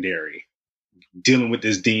secondary, dealing with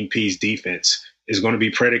this Dean Pease defense is going to be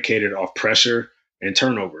predicated off pressure and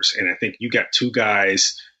turnovers. And I think you got 2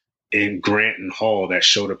 guys in Grant and Hall that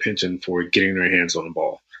showed a penchant for getting their hands on the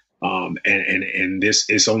ball. And this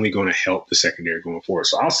is only going to help the secondary going forward.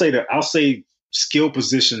 So I'll say skill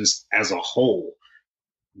positions as a whole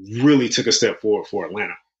really took a step forward for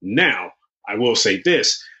Atlanta. Now, I will say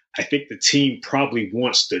this. I think the team probably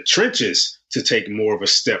wants the trenches to take more of a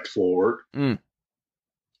step forward.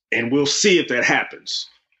 And we'll see if that happens.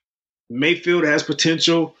 Mayfield has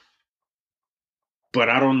potential, but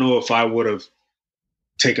I don't know if I would have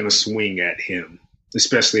taken a swing at him,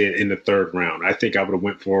 especially in the 3rd round. I think I would have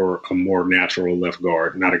went for a more natural left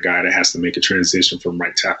guard, not a guy that has to make a transition from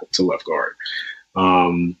right tackle to left guard. Do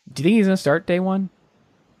you think he's going to start day 1?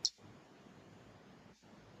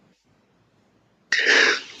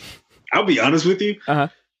 I'll be honest with you. I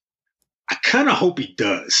kind of hope he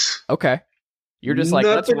does. Okay. You're just like,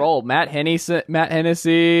 let's roll Matt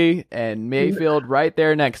Hennessy and Mayfield right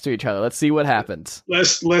there next to each other. Let's see what happens.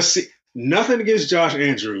 Let's see. Nothing against Josh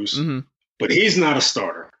Andrews, but he's not a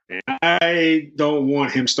starter. And I don't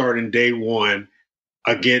want him starting day 1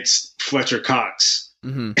 against Fletcher Cox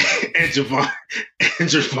and Javon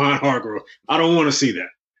Hargrove. I don't want to see that.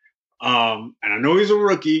 And I know he's a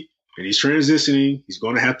rookie and he's transitioning. He's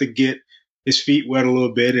going to have to get his feet wet a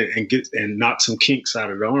little bit and knock some kinks out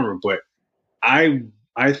of the armor. But I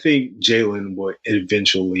think Jalen will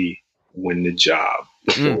eventually win the job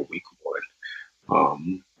before week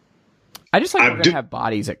 1. I just like we're going to have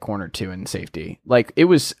bodies at corner 2 and safety. Like, it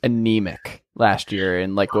was anemic last year,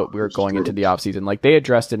 and like what we were going into the offseason. Like, they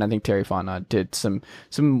addressed it, and I think Terry Fontenot did some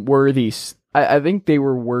worthy I think they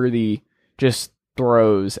were worthy just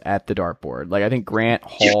throws at the dartboard. Like, I think Grant,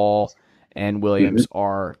 Hall, and Williams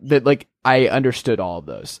are that. Like, I understood all of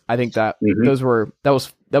those. I think that that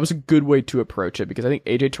was a good way to approach it, because I think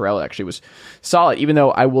AJ Terrell actually was solid, even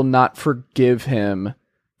though I will not forgive him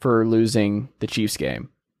for losing the Chiefs game,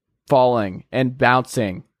 falling and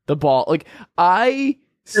bouncing the ball. Like, I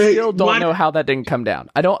still don't know how that didn't come down.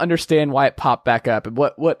 I don't understand why it popped back up and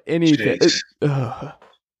what anything.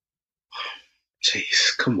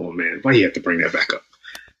 Jeez, come on, man. Why do you have to bring that back up?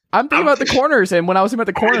 I'm thinking about the corners, and when I was thinking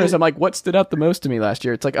about the corners, I'm like, what stood out the most to me last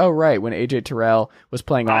year? It's like, oh, right, when AJ Terrell was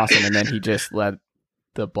playing awesome, and then he just let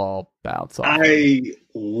the ball bounce off. I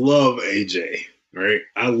love AJ, right?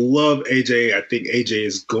 I love AJ. I think AJ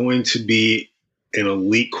is going to be an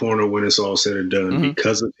elite corner when it's all said and done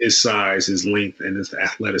because of his size, his length, and his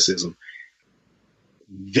athleticism.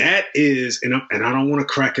 That is, and I don't want to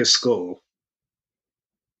crack his skull,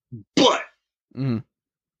 but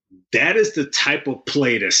that is the type of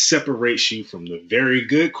play that separates you from the very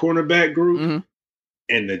good cornerback group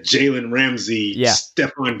and the Jalen Ramsey,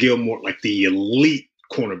 Stephon Gilmore, like the elite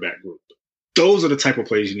cornerback group. Those are the type of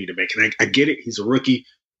plays you need to make. And I get it. He's a rookie.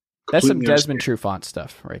 That's some Desmond Trufant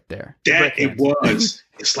stuff right there. That it was.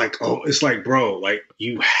 It's like, bro, like,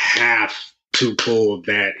 you have to pull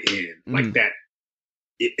that in like that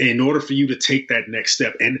in order for you to take that next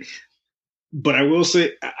step. But I will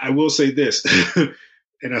say this.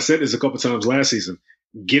 and I said this a couple times last season,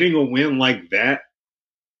 getting a win like that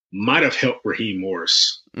might have helped Raheem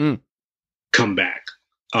Morris come back.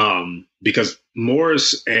 Because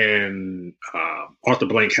Morris and Arthur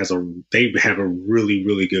Blank have a really,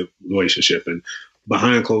 really good relationship. And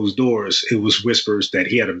behind closed doors, it was whispers that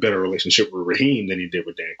he had a better relationship with Raheem than he did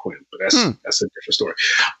with Dan Quinn. But that's a different story.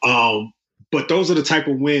 But those are the type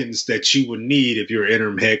of wins that you would need if you're an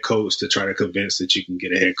interim head coach to try to convince that you can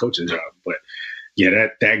get a head coaching job. But yeah,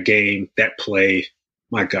 that game, that play,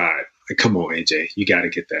 my God. Like, come on, AJ. You got to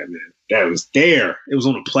get that, man. That was there. It was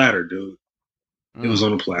on a platter, dude. It was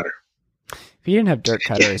on a platter. If he didn't have Dirk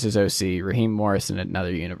Cutter as his OC, Raheem Morris in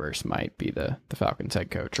another universe might be the Falcons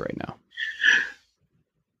head coach right now.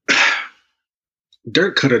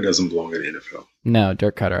 Dirk Cutter doesn't belong in the NFL. No,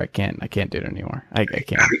 Dirk Cutter, I can't do it anymore. I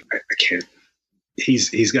can't. I can't.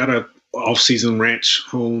 He's got a off-season ranch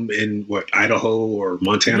home in Idaho or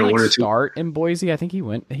Montana, one or two. Start in Boise. I think he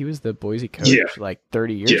was the Boise coach like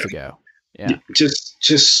 30 years ago. Yeah. Just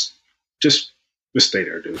stay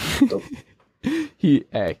there, dude.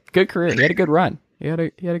 Good career. He had a good run. He had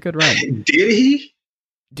a good run. Did he?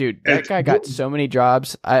 Dude, that guy got so many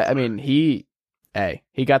jobs. I mean, he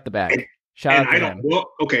got the bag. Shout out to him.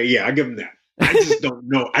 Well, okay, yeah, I give him that. I just don't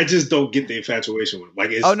know. I just don't get the infatuation with him.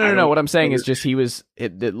 Like, no. What I'm saying is just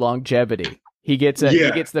the longevity. He gets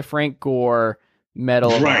the Frank Gore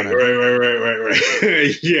medal. Right.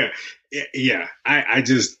 Yeah. I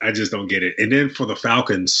just don't get it. And then for the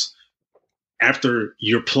Falcons, after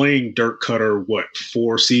you're playing Dirk Cutter,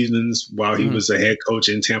 4 seasons while he was a head coach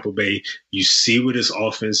in Tampa Bay, you see what his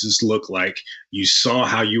offenses look like. You saw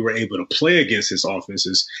how you were able to play against his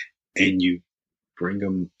offenses, and you bring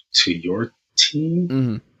them to your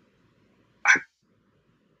team. I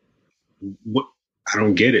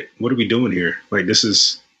don't get it. What are we doing here? Like,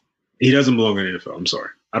 he doesn't belong in the NFL. I'm sorry.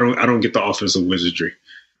 I don't get the offensive wizardry.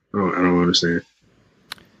 I don't understand.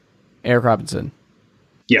 Eric Robinson.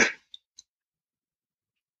 Yeah.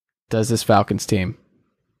 Does this Falcons team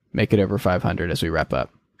make it over 500 as we wrap up?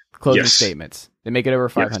 Closing statements. They make it over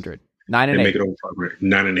 500. 9-8. They make it over 500.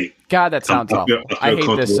 9-8. God, that sounds awful. I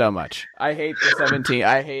hate this so much. I hate the 17.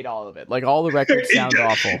 I hate all of it. Like, all the records sound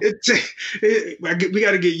awful. We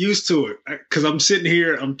got to get used to it. Because I'm sitting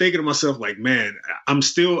here, I'm thinking to myself, like, man, I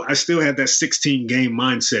still had that 16 game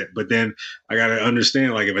mindset. But then I got to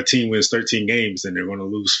understand, like, if a team wins 13 games, then they're going to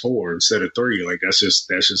lose 4 instead of 3. Like, that's just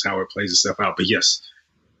how it plays itself out. But yes,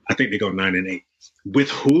 I think they go 9-8. With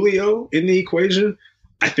Julio in the equation,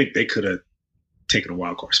 I think they could have taken a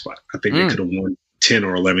wild card spot. I think they could have won 10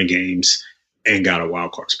 or 11 games and got a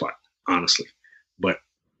wild card spot, honestly. But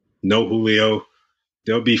no Julio,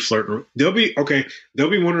 they'll be flirting. They'll be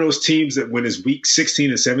one of those teams that when it's week 16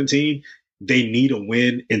 and 17, they need a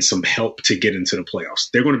win and some help to get into the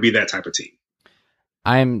playoffs. They're going to be that type of team.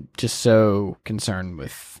 I'm just so concerned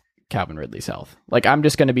with Calvin Ridley's health. Like, I'm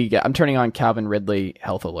turning on Calvin Ridley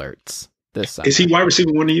health alerts this summer. Is he wide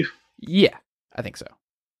receiver 1 to you? Yeah, I think so.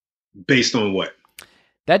 Based on what?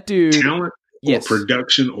 That dude, talent or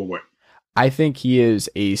production or what? I think he is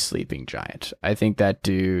a sleeping giant. I think that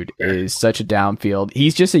dude is such a downfield.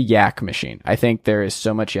 He's just a yak machine. I think there is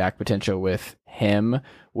so much yak potential with him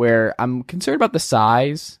where I'm concerned about the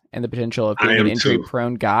size and the potential of being an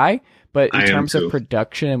injury-prone guy. But in terms of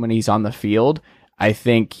production and when he's on the field, I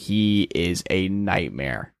think he is a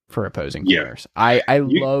nightmare for opposing players. I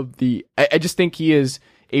just think he is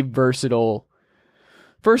a versatile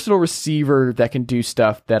receiver that can do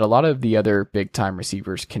stuff that a lot of the other big time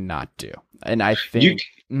receivers cannot do. And I think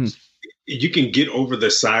you can get over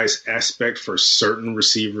the size aspect for certain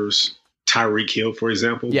receivers, Tyreek Hill, for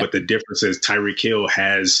example. Yeah. But the difference is Tyreek Hill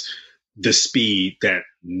has the speed that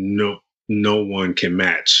no one can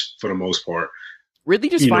match for the most part. Ridley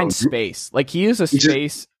just finds space. Like, he is a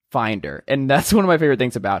space finder. And that's one of my favorite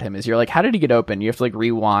things about him is you're like, how did he get open? You have to like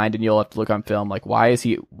rewind and you'll have to look on film. Like, why is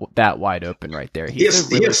he that wide open right there? He's a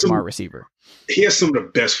really smart receiver. He has some of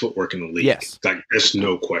the best footwork in the league. Yes. Like, there's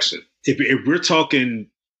no question. If we're talking,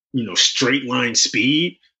 straight line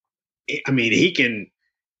speed, I mean,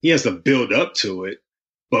 he has to build up to it.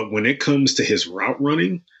 But when it comes to his route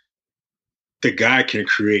running, the guy can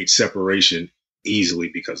create separation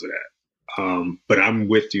easily because of that. But I'm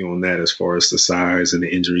with you on that as far as the size and the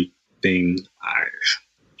injury thing.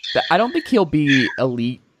 I don't think he'll be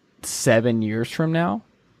elite 7 years from now,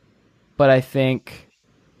 but I think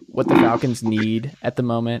what the Falcons need at the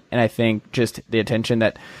moment, and I think just the attention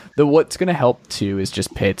that what's going to help too is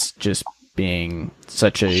just Pitts just being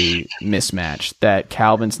such a mismatch that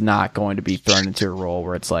Calvin's not going to be thrown into a role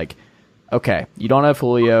where it's like, okay, you don't have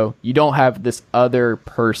Julio, you don't have this other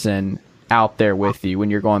person out there with you when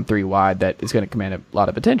you're going 3 wide that is going to command a lot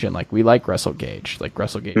of attention. Like, we like Russell Gage. Like,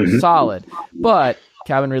 Russell Gage is solid, but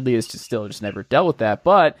Calvin Ridley is just never dealt with that.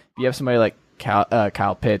 But if you have somebody like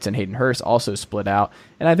Kyle Pitts and Hayden Hurst also split out,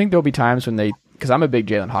 and I think there'll be times when because I'm a big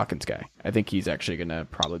Jalen Hawkins guy. I think he's actually going to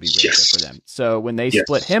probably be really good for them. So when they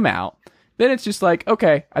split him out, then it's just like,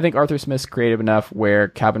 okay, I think Arthur Smith's creative enough where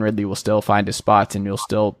Calvin Ridley will still find his spots, and you'll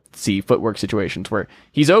still see footwork situations where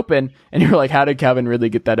he's open, and you're like, how did Calvin Ridley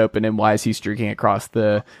get that open, and why is he streaking across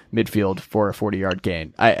the midfield for a 40-yard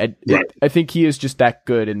gain? I think he is just that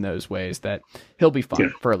good in those ways that he'll be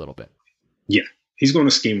fine for a little bit. Yeah, he's going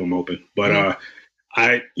to scheme him open. But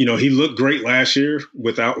he looked great last year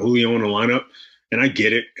without Julio in the lineup. And I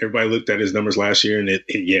get it. Everybody looked at his numbers last year, and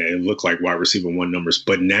it looked like wide receiver 1 numbers.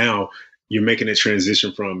 But now you're making a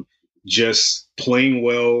transition from just playing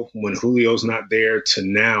well when Julio's not there to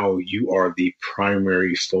now you are the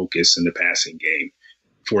primary focus in the passing game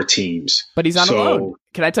for teams. But he's on alone.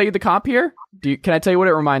 Can I tell you the comp here? Can I tell you what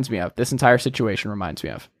it reminds me of? This entire situation reminds me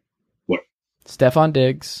of. What? Stephon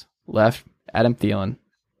Diggs left Adam Thielen.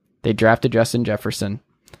 They drafted Justin Jefferson.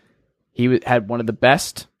 He had one of the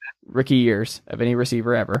best rookie years of any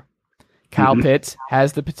receiver ever. Kyle Pitts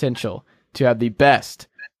has the potential to have the best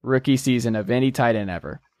rookie season of any tight end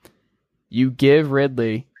ever. You give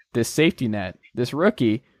Ridley this safety net, this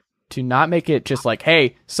rookie, to not make it just like,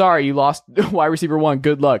 hey, sorry, you lost wide receiver 1.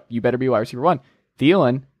 Good luck. You better be wide receiver 1.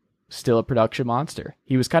 Thielen, still a production monster.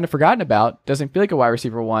 He was kind of forgotten about. Doesn't feel like a wide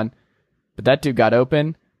receiver 1, but that dude got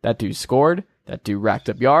open. That dude scored. That dude racked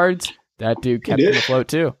up yards. That dude kept him afloat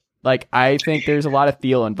too. Like, I think there's a lot of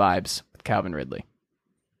Thielen vibes with Calvin Ridley.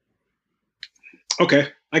 Okay,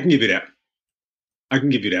 I can give you that.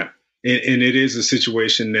 And it is a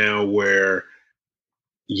situation now where,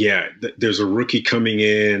 there's a rookie coming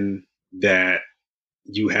in that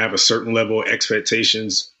you have a certain level of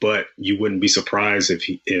expectations, but you wouldn't be surprised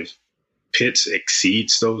if Pitts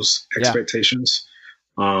exceeds those expectations,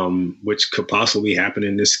 which could possibly happen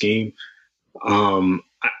in this scheme.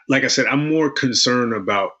 Like I said, I'm more concerned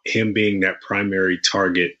about him being that primary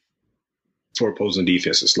target for opposing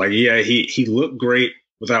defenses. Like, he looked great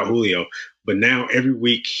without Julio, but now every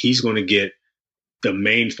week he's going to get the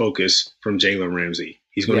main focus from Jalen Ramsey.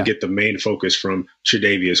 He's going to get the main focus from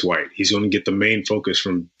Tre'Davious White. He's going to get the main focus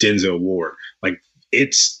from Denzel Ward. Like,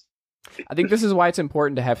 I think this is why it's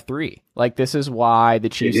important to have 3. Like, this is why the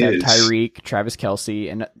Chiefs have Tyreek, Travis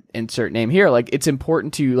Kelce, and insert name here. Like, it's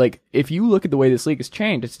important to, like, if you look at the way this league has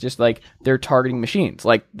changed, it's just like they're targeting machines.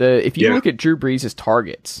 Like, if you look at Drew Brees'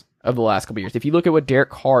 targets of the last couple of years, if you look at what Derek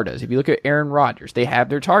Carr does, if you look at Aaron Rodgers, they have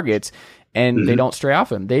their targets and they don't stray off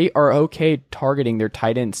them. They are okay targeting their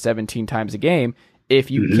tight end 17 times a game if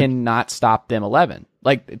you cannot stop them 11.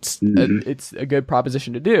 Like, it's a good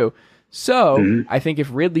proposition to do. So I think if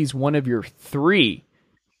Ridley's one of your 3,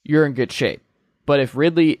 you're in good shape. But if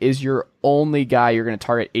Ridley is your only guy you're going to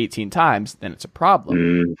target 18 times, then it's a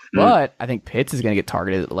problem. But I think Pitts is going to get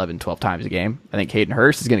targeted 11, 12 times a game. I think Hayden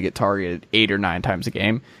Hurst is going to get targeted 8 or 9 times a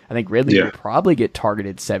game. I think Ridley will probably get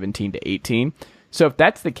targeted 17 to 18. So if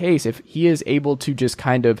that's the case, if he is able to just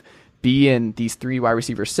kind of be in these 3 wide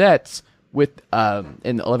receiver sets with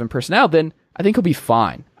in the 11 personnel, then I think he'll be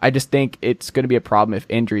fine. I just think it's going to be a problem if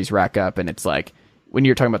injuries rack up, and it's like when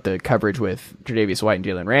you're talking about the coverage with Tre'Davious White and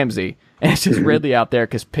Jalen Ramsey, and it's just Ridley out there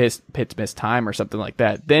because Pitts missed time or something like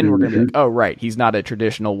that, then we're going to be like, oh, right, he's not a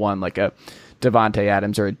traditional one like a Devontae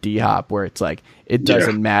Adams or a D-Hop where it's like it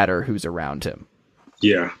doesn't matter who's around him.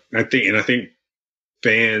 Yeah, I think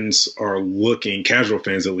fans are looking, casual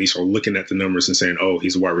fans at least, are looking at the numbers and saying, oh,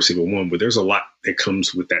 he's a wide receiver 1, but there's a lot that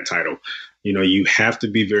comes with that title. You know, you have to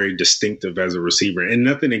be very distinctive as a receiver, and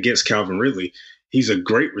nothing against Calvin Ridley. He's a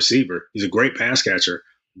great receiver. He's a great pass catcher.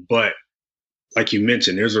 But like you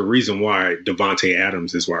mentioned, there's a reason why Devontae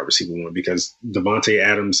Adams is wide receiver 1, because Devontae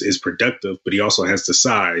Adams is productive, but he also has the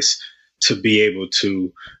size to be able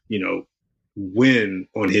to, win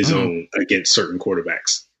on his own against certain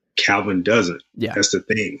quarterbacks. Calvin doesn't. Yeah. That's the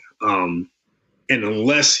thing. And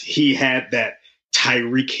unless he had that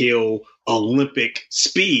Tyreek Hill Olympic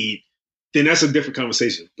speed, then that's a different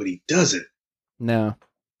conversation. But he doesn't. No.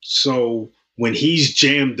 So when he's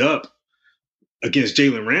jammed up against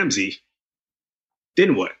Jalen Ramsey,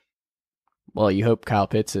 then what? Well, you hope Kyle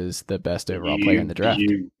Pitts is the best overall player in the draft.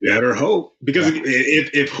 You better hope. Because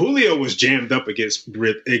if Julio was jammed up against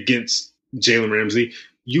Jalen Ramsey,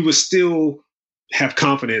 you would still have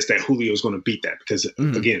confidence that Julio is going to beat that. Because,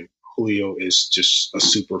 again, Julio is just a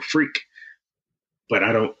super freak. But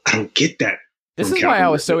I don't get that. This is why I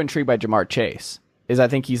was so intrigued by Jamar Chase, is I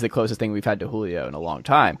think he's the closest thing we've had to Julio in a long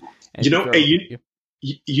time. And you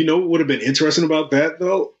know what would have been interesting about that,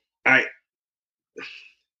 though?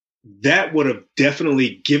 that would have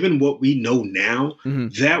definitely, given what we know now,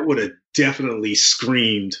 Mm-hmm. that would have definitely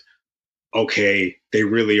screamed, okay, they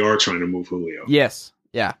really are trying to move Julio. Yes.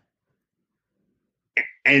 Yeah.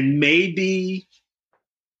 And maybe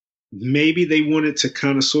they wanted to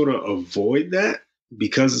kind of sort of avoid that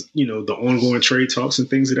because, the ongoing trade talks and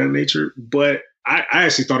things of that nature. But I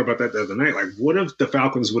actually thought about that the other night. Like, what if the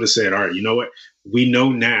Falcons would have said, all right, you know what? We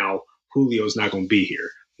know now Julio's not going to be here.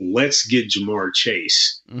 Let's get Jamar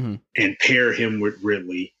Chase and pair him with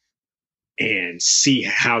Ridley and see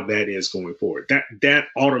how that is going forward. That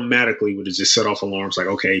automatically would have just set off alarms like,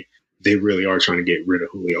 okay, they really are trying to get rid of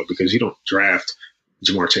Julio, because you don't draft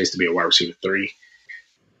Jamar Chase to be a wide receiver 3.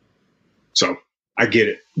 So I get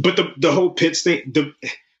it. But the whole Pitts thing,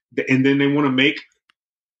 and then they want to make,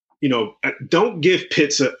 don't give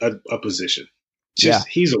Pitts a position.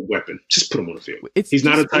 He's a weapon. Just put him on the field. He's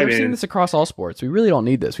not a tight end. We've seen this across all sports. We really don't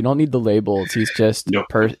need this. We don't need the labels. He's just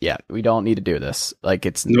we don't need to do this. Like,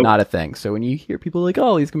 it's not a thing. So when you hear people like,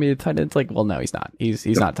 oh, he's gonna be a tight end, it's like, well, no, he's not. He's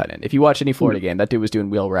not a tight end. If you watch any Florida game, that dude was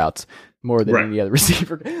doing wheel routes more than any other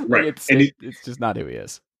receiver. Like, it's just not who he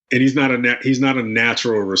is. And he's not a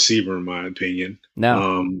natural receiver, in my opinion.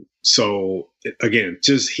 No. So again,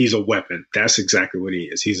 he's a weapon. That's exactly what he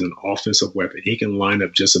is. He's an offensive weapon. He can line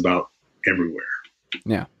up just about everywhere.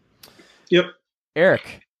 Yeah. Yep.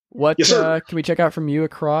 Eric, what yes, can we check out from you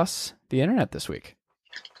across the internet this week?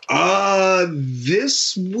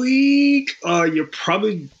 This week, you're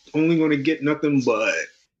probably only going to get nothing but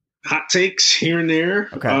hot takes here and there.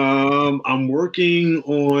 Okay. I'm working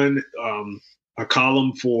on a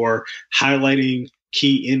column for highlighting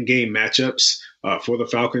key in-game matchups for the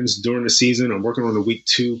Falcons during the season. I'm working on the week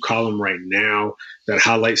 2 column right now that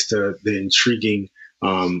highlights the intriguing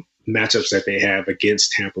matchups that they have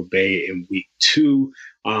against Tampa Bay in week 2.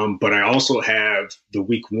 But I also have the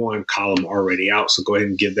week 1 column already out. So go ahead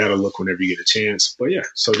and give that a look whenever you get a chance. But yeah,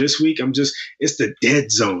 so this week it's the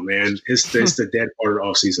dead zone, man. It's the dead part of the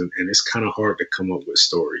offseason, and it's kind of hard to come up with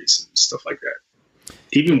stories and stuff like that.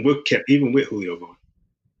 Even with Julio gone.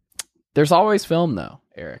 There's always film, though,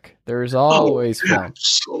 Eric. There's always film.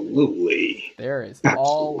 Absolutely. There is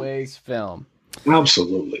always film.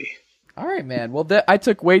 Absolutely. All right, man. Well, I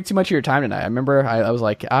took way too much of your time tonight. I remember I was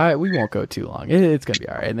like, we won't go too long. It's going to be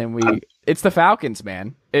all right. And then it's the Falcons,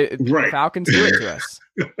 man. Right. The Falcons do it to us.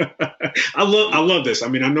 I love this. I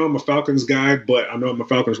mean, I know I'm a Falcons guy, but I know I'm a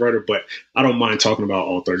Falcons writer, but I don't mind talking about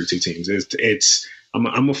all 32 teams.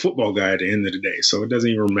 I'm a football guy at the end of the day, so it doesn't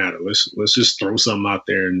even matter. Let's just throw something out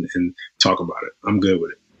there and talk about it. I'm good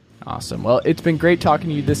with it. Awesome. Well, it's been great talking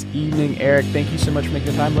to you this evening, Eric. Thank you so much for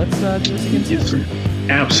making the time. Let's do this again soon. Yes, sir.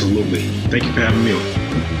 Absolutely. Thank you for having me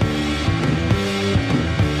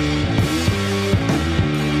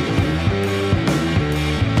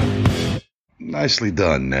on. Nicely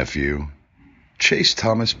done, nephew. Chase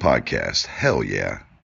Thomas Podcast. Hell yeah.